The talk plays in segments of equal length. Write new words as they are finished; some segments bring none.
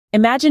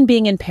Imagine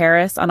being in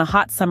Paris on a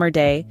hot summer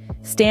day,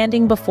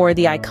 standing before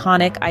the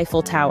iconic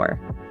Eiffel Tower.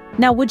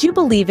 Now, would you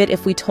believe it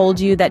if we told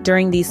you that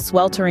during these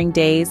sweltering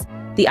days,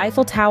 the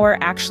Eiffel Tower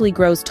actually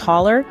grows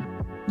taller?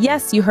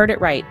 Yes, you heard it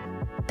right.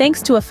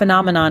 Thanks to a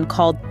phenomenon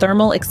called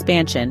thermal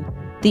expansion,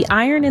 the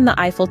iron in the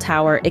Eiffel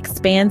Tower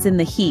expands in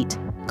the heat,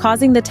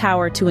 causing the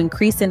tower to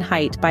increase in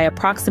height by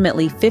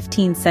approximately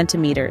 15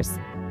 centimeters.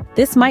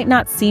 This might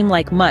not seem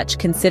like much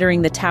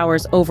considering the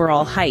tower's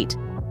overall height,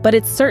 but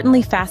it's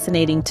certainly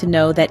fascinating to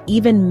know that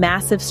even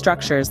massive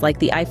structures like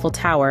the Eiffel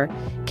Tower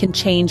can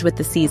change with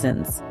the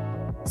seasons.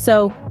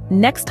 So,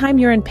 next time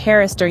you're in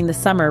Paris during the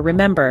summer,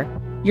 remember,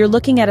 you're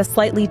looking at a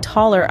slightly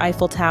taller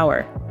Eiffel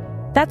Tower.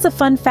 That's a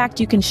fun fact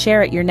you can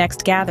share at your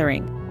next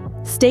gathering.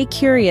 Stay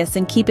curious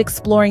and keep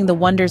exploring the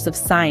wonders of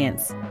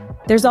science.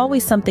 There's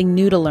always something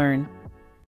new to learn.